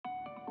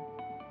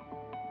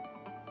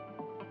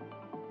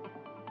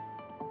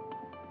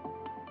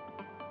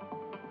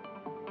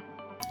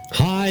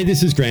Hi,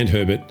 this is Grant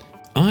Herbert.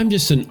 I'm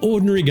just an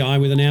ordinary guy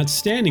with an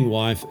outstanding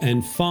wife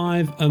and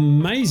 5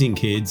 amazing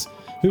kids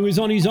who is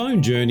on his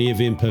own journey of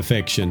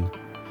imperfection.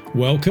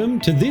 Welcome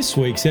to this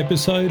week's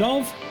episode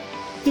of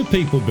The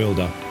People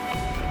Builder.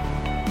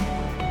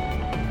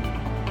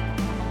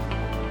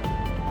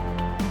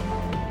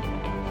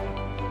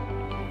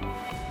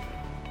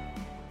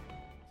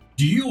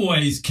 Do you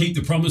always keep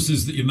the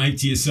promises that you make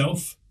to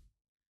yourself?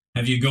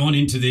 Have you gone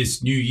into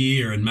this new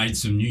year and made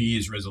some New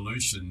Year's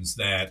resolutions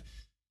that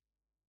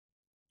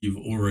you've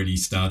already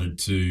started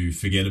to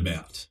forget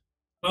about?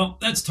 Well,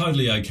 that's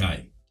totally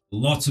okay.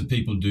 Lots of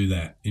people do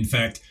that. In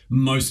fact,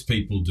 most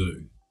people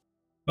do.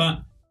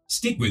 But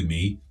stick with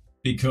me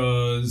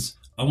because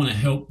I want to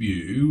help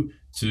you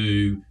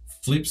to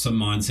flip some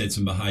mindsets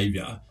and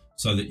behavior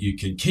so that you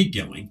can keep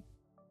going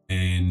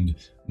and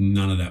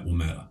none of that will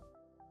matter.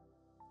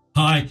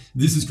 Hi,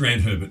 this is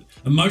Grant Herbert,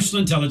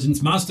 emotional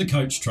intelligence master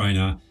coach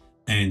trainer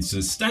and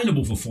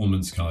sustainable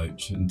performance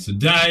coach. And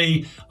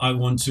today I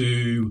want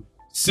to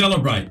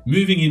celebrate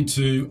moving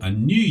into a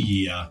new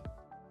year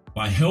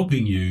by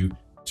helping you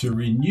to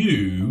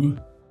renew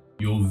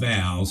your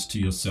vows to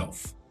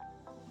yourself.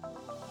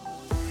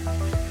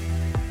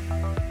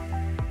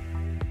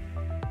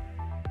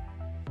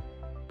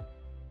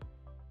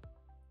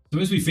 So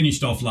as we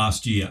finished off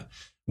last year,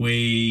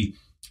 we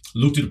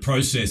looked at a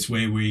process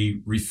where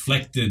we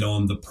reflected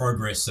on the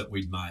progress that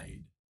we'd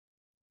made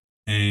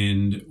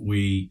and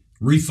we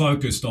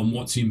refocused on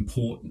what's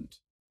important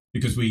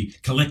because we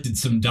collected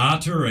some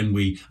data and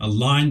we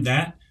aligned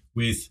that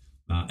with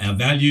our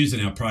values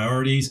and our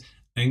priorities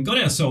and got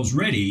ourselves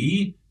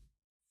ready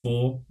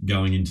for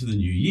going into the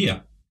new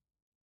year.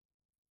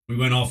 We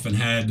went off and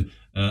had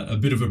a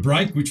bit of a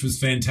break, which was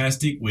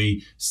fantastic.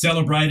 We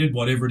celebrated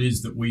whatever it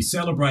is that we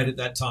celebrate at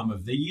that time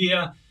of the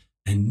year,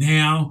 and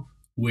now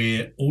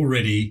we're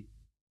already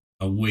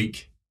a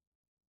week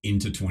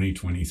into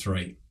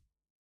 2023.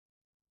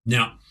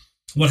 Now,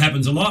 what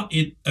happens a lot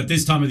at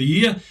this time of the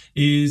year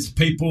is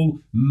people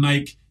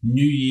make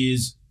New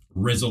Year's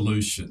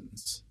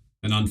resolutions.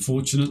 And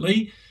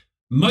unfortunately,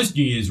 most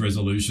New Year's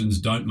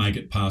resolutions don't make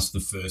it past the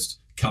first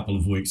couple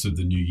of weeks of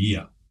the new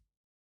year.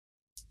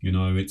 You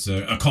know, it's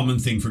a common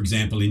thing, for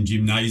example, in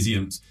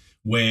gymnasiums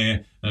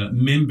where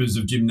members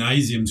of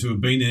gymnasiums who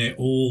have been there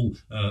all,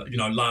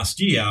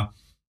 last year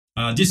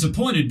are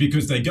disappointed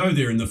because they go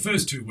there in the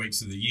first 2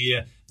 weeks of the year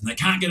and they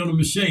can't get on a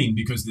machine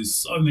because there's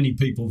so many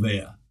people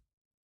there.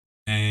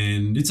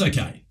 And it's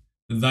okay.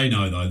 They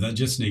know, though, they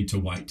just need to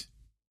wait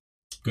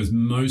because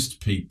most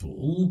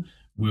people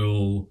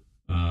will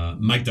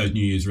make those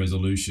New Year's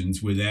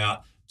resolutions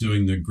without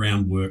doing the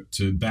groundwork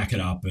to back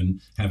it up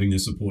and having the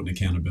support and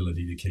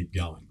accountability to keep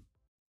going.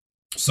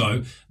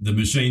 So the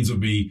machines will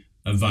be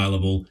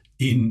available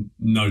in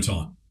no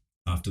time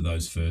after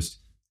those first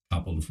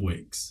couple of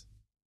weeks.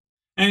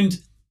 And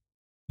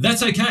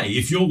that's okay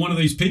if you're one of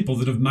these people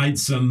that have made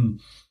some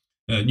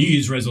New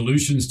Year's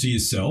resolutions to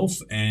yourself,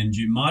 and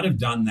you might have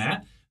done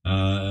that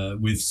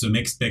with some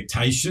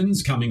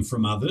expectations coming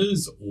from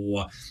others,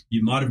 or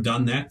you might have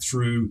done that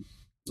through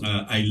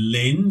a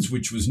lens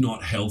which was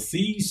not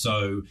healthy,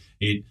 so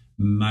it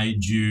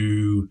made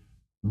you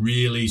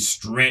really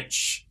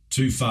stretch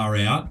too far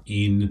out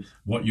in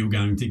what you're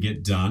going to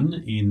get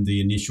done in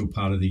the initial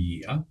part of the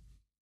year.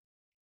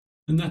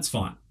 And that's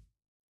fine.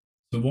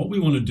 So what we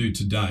want to do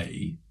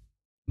today,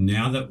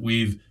 now that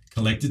we've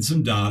collected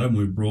some data and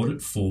we've brought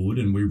it forward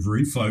and we've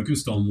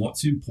refocused on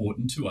what's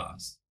important to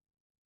us,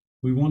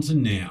 we want to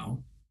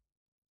now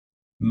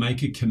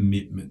make a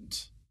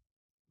commitment,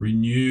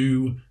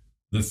 renew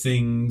the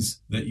things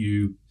that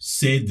you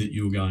said that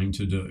you were going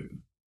to do.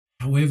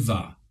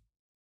 However,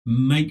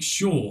 make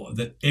sure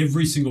that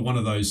every single one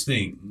of those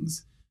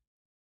things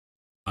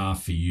are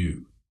for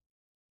you.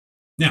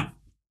 Now,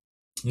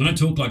 when I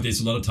talk like this,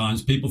 a lot of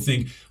times people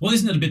think, well,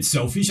 isn't it a bit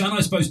selfish? Aren't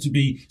I supposed to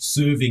be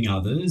serving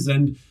others?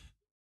 And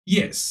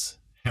yes,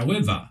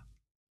 however,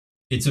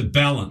 it's a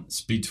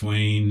balance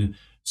between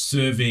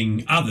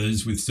serving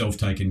others with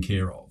self-taken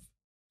care of.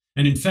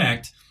 And in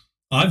fact,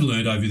 I've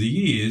learned over the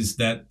years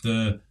that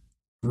the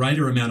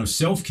greater amount of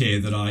self-care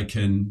that I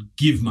can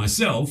give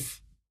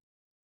myself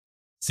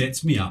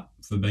sets me up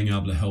for being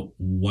able to help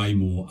way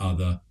more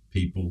other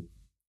people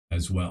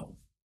as well.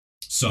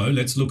 So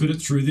let's look at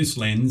it through this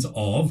lens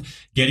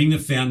of getting the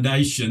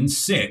foundation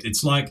set.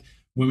 It's like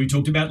when we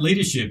talked about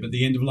leadership at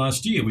the end of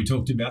last year, we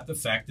talked about the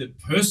fact that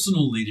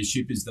personal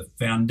leadership is the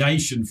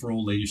foundation for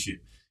all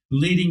leadership.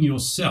 Leading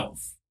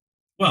yourself.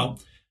 Well,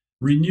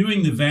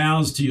 renewing the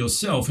vows to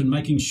yourself and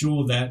making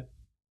sure that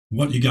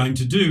what you're going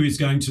to do is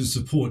going to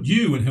support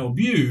you and help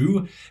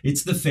you,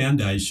 it's the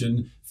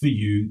foundation for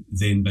you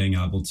then being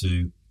able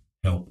to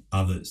help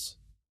others.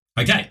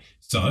 Okay,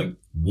 so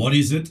what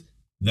is it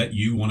that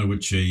you want to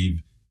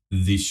achieve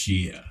this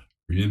year?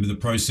 Remember, the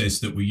process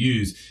that we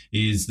use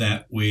is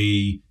that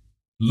we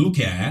look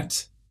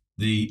at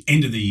the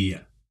end of the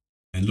year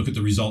and look at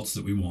the results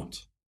that we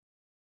want.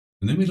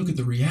 And then we look at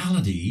the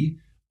reality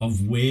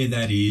of where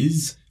that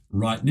is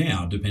right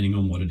now, depending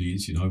on what it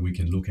is. We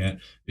can look at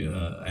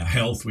our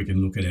health, we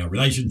can look at our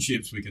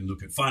relationships, we can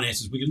look at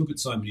finances, we can look at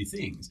so many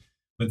things,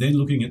 but then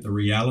looking at the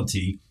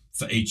reality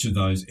for each of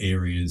those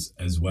areas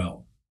as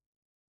well.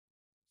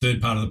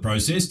 Third part of the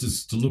process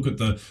is to look at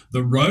the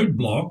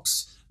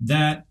roadblocks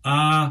that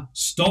are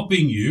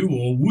stopping you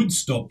or would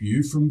stop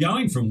you from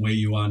going from where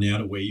you are now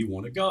to where you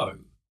want to go.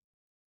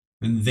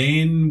 And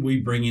then we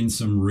bring in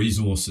some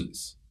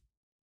resources.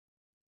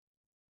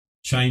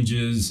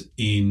 Changes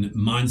in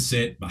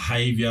mindset,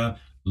 behavior,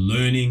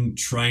 learning,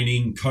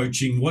 training,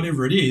 coaching,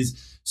 whatever it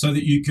is, so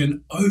that you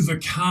can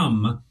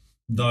overcome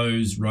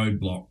those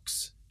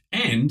roadblocks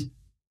and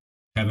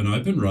have an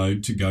open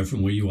road to go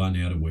from where you are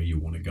now to where you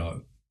want to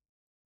go.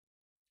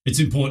 It's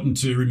important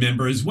to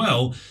remember as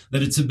well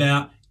that it's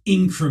about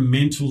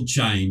incremental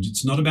change.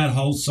 It's not about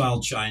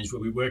wholesale change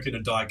where we work in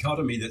a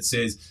dichotomy that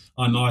says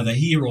I'm either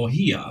here or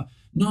here.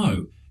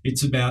 No,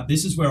 it's about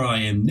this is where I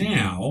am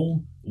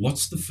now.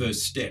 What's the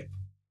first step?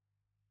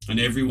 And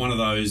every one of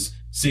those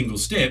single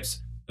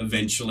steps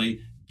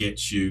eventually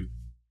gets you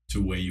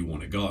to where you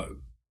want to go.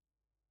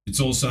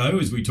 It's also,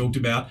 as we talked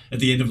about at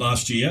the end of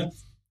last year,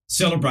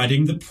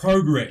 celebrating the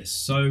progress.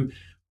 So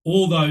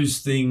all those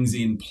things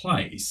in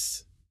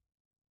place,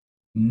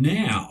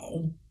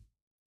 now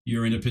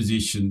you're in a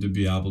position to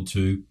be able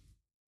to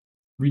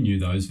renew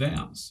those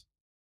vows.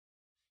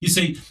 You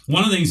see,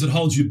 one of the things that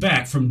holds you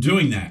back from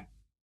doing that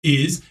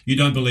is you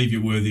don't believe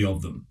you're worthy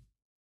of them,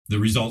 the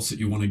results that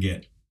you want to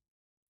get.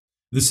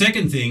 The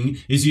second thing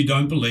is you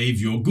don't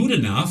believe you're good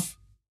enough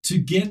to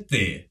get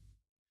there.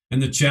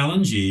 And the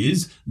challenge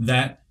is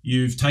that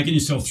you've taken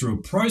yourself through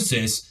a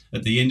process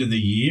at the end of the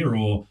year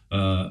or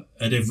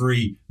at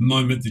every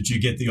moment that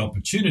you get the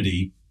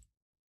opportunity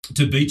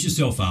to beat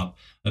yourself up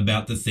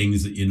about the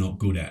things that you're not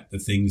good at, the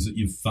things that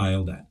you've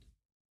failed at.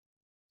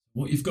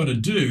 What you've got to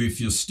do if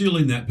you're still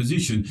in that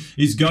position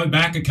is go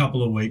back a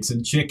couple of weeks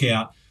and check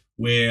out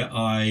where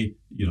I,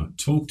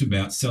 talked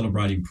about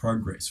celebrating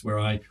progress, where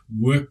I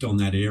worked on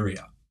that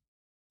area,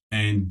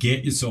 and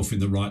get yourself in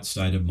the right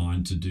state of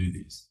mind to do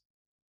this.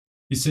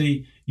 You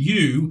see,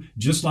 you,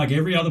 just like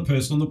every other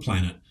person on the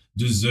planet,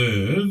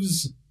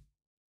 deserves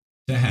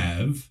to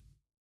have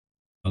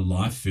a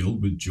life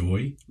filled with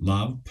joy,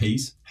 love,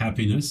 peace,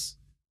 happiness,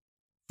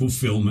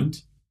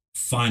 fulfillment,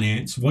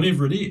 finance,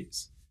 whatever it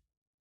is.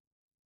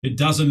 It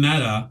doesn't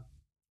matter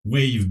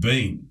where you've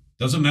been,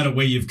 doesn't matter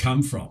where you've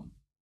come from.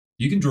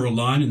 You can draw a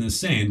line in the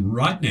sand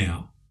right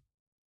now,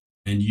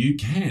 and you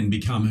can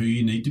become who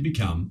you need to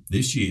become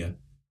this year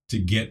to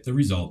get the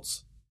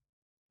results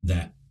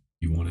that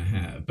you want to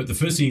have. But the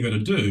first thing you've got to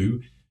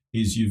do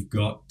is you've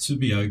got to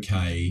be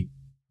okay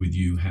with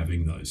you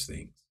having those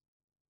things.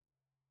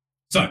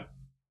 So,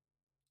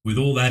 with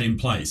all that in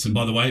place, and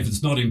by the way, if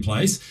it's not in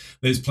place,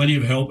 there's plenty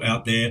of help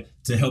out there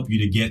to help you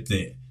to get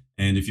there.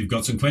 And if you've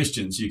got some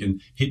questions, you can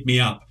hit me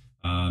up,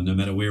 no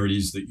matter where it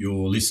is that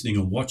you're listening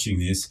or watching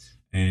this,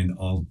 and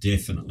I'll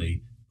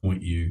definitely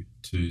point you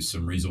to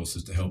some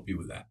resources to help you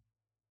with that.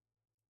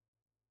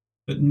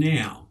 But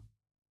now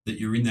that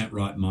you're in that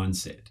right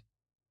mindset,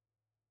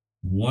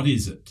 what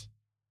is it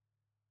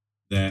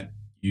that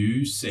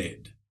you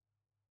said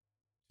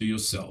to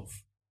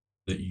yourself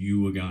that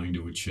you were going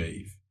to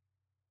achieve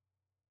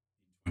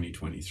in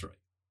 2023?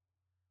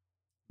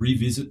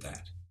 Revisit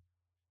that.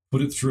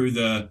 Put it through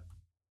the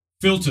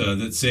filter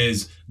that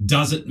says,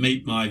 does it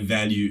meet my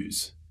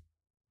values?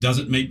 Does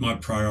it meet my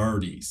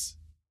priorities?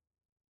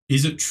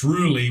 Is it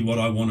truly what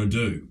I want to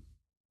do?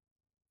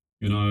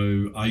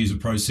 I use a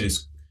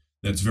process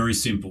that's very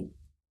simple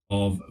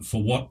of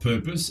for what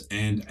purpose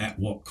and at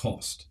what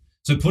cost.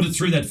 So put it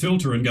through that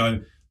filter and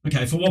go,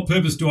 okay, for what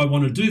purpose do I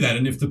want to do that?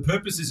 And if the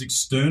purpose is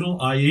external,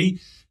 i.e.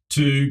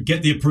 to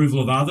get the approval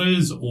of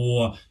others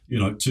or,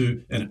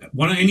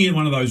 any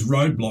one of those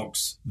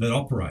roadblocks that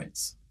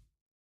operates,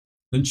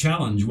 then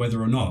challenge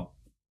whether or not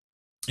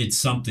it's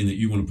something that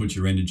you want to put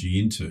your energy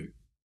into.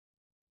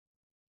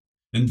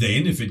 And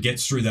then if it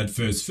gets through that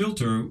first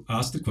filter,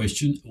 ask the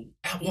question,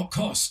 at what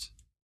cost?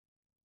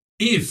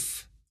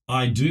 If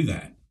I do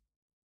that,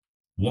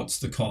 what's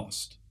the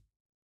cost?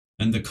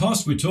 And the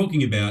cost we're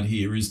talking about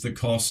here is the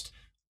cost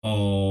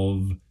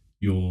of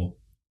your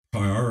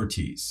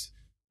priorities,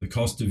 the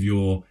cost of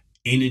your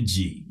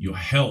energy, your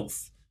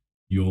health,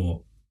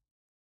 your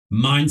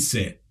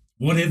mindset,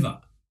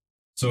 whatever.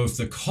 So if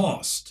the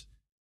cost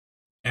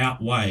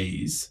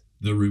outweighs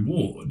the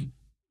reward,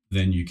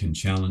 then you can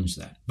challenge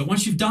that. But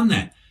once you've done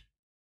that,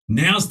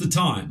 now's the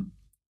time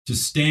to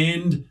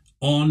stand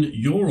on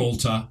your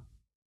altar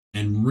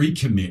and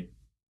recommit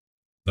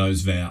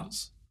those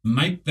vows.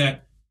 Make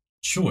that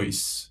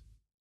choice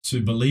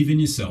to believe in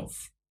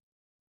yourself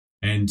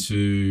and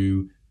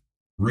to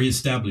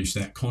reestablish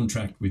that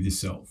contract with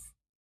yourself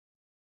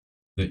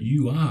that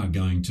you are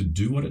going to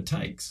do what it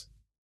takes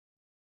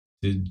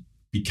to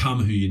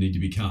become who you need to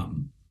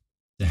become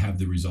to have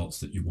the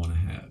results that you want to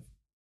have.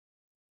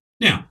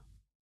 Now,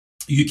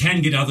 you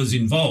can get others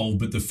involved,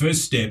 but the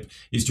first step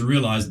is to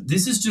realize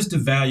this is just a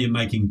vow you're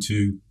making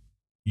to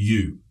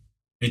you.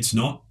 It's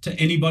not to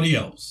anybody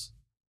else.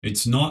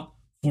 It's not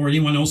for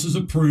anyone else's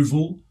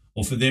approval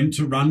or for them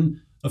to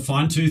run a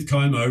fine-tooth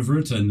comb over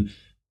it and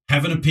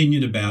have an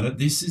opinion about it.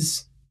 This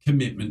is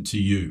commitment to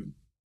you.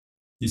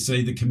 You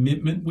see, the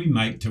commitment we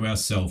make to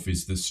ourselves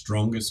is the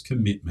strongest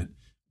commitment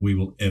we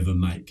will ever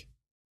make.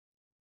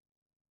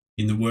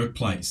 In the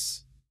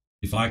workplace,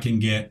 if I can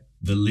get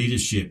the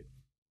leadership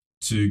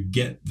to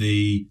get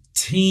the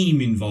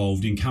team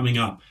involved in coming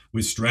up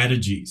with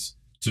strategies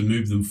to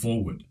move them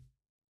forward,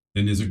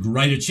 then there's a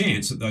greater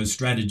chance that those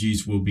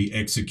strategies will be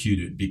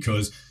executed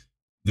because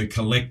the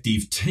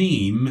collective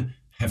team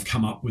have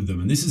come up with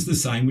them. And this is the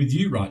same with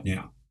you right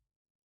now.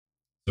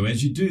 So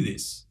as you do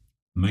this,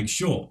 make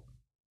sure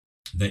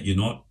that you're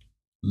not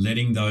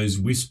letting those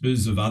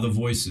whispers of other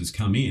voices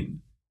come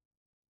in,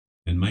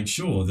 and make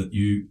sure that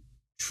you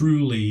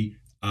truly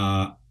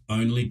are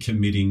only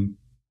committing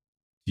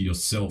to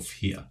yourself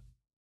here.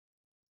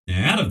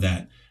 Now, out of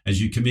that,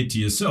 as you commit to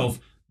yourself,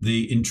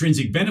 the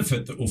intrinsic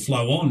benefit that will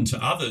flow on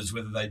to others,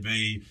 whether they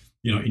be,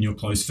 in your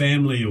close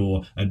family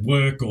or at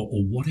work or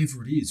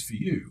whatever it is for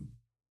you,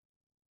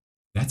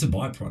 that's a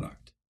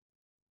byproduct.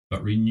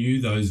 But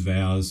renew those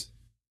vows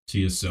to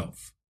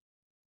yourself.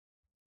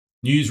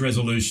 New Year's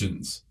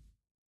resolutions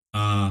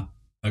are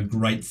a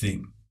great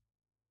thing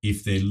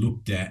if they're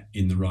looked at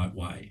in the right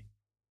way,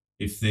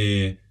 if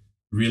they're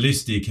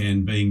realistic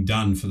and being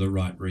done for the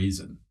right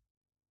reason.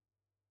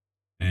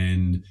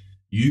 And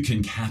you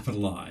can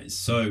capitalize.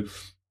 So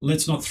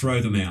let's not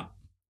throw them out.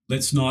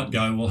 Let's not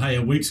go, well, hey,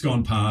 a week's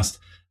gone past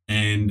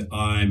and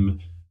I'm,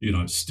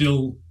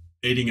 still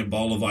eating a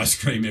bowl of ice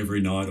cream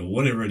every night or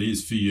whatever it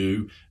is for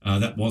you.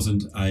 That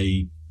wasn't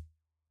me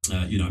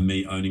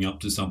owning up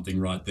to something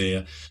right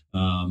there.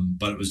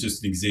 But it was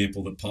just an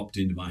example that popped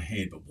into my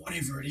head. But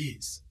whatever it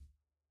is,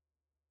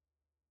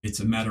 it's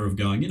a matter of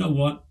going, you know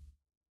what?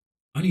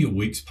 Only a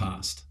week's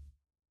passed.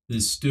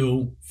 There's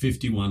still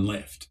 51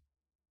 left.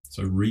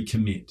 So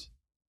recommit.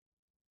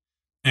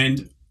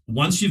 And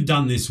once you've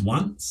done this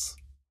once,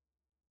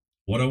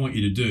 what I want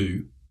you to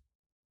do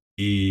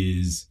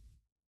is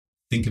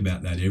think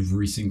about that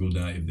every single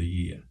day of the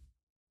year.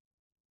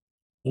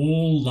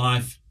 All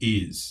life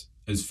is,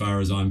 as far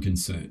as I'm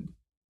concerned,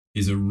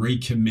 is a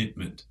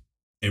recommitment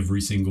every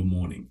single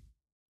morning.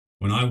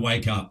 When I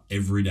wake up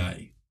every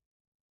day,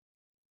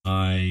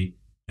 I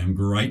am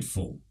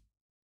grateful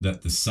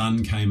that the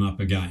sun came up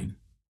again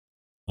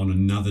on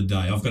another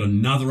day. I've got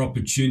another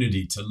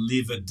opportunity to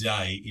live a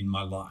day in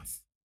my life.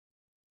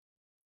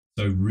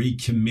 So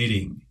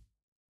recommitting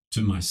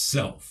to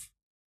myself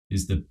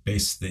is the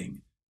best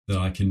thing that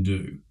I can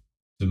do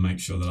to make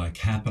sure that I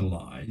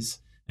capitalize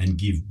and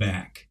give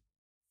back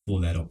for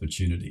that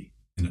opportunity.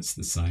 And it's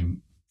the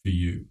same for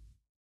you.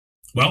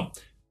 Well,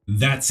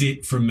 that's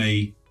it from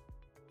me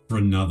for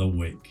another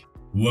week.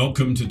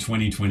 Welcome to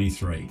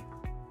 2023.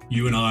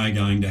 You and I are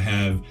going to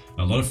have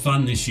a lot of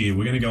fun this year.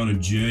 We're going to go on a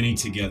journey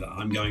together.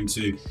 I'm going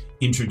to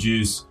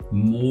introduce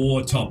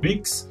more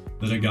topics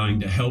that are going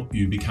to help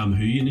you become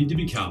who you need to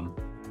become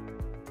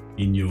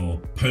in your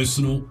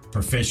personal,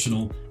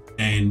 professional,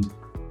 and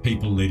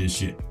people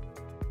leadership.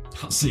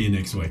 I'll see you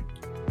next week.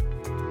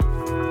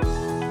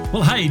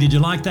 Well, hey, did you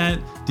like that?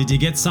 Did you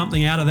get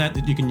something out of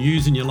that you can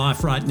use in your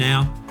life right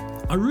now?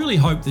 I really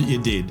hope that you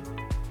did.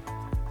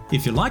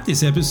 If you like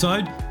this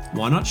episode,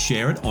 why not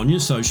share it on your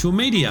social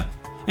media?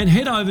 And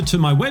head over to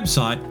my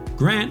website,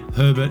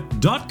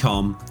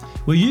 grantherbert.com,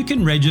 where you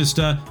can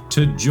register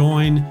to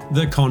join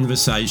the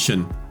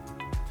conversation.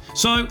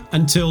 So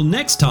until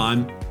next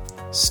time,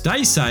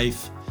 stay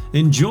safe,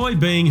 enjoy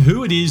being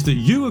who it is that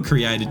you were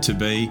created to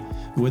be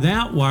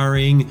without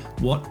worrying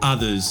what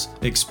others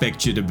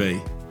expect you to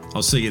be.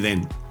 I'll see you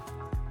then.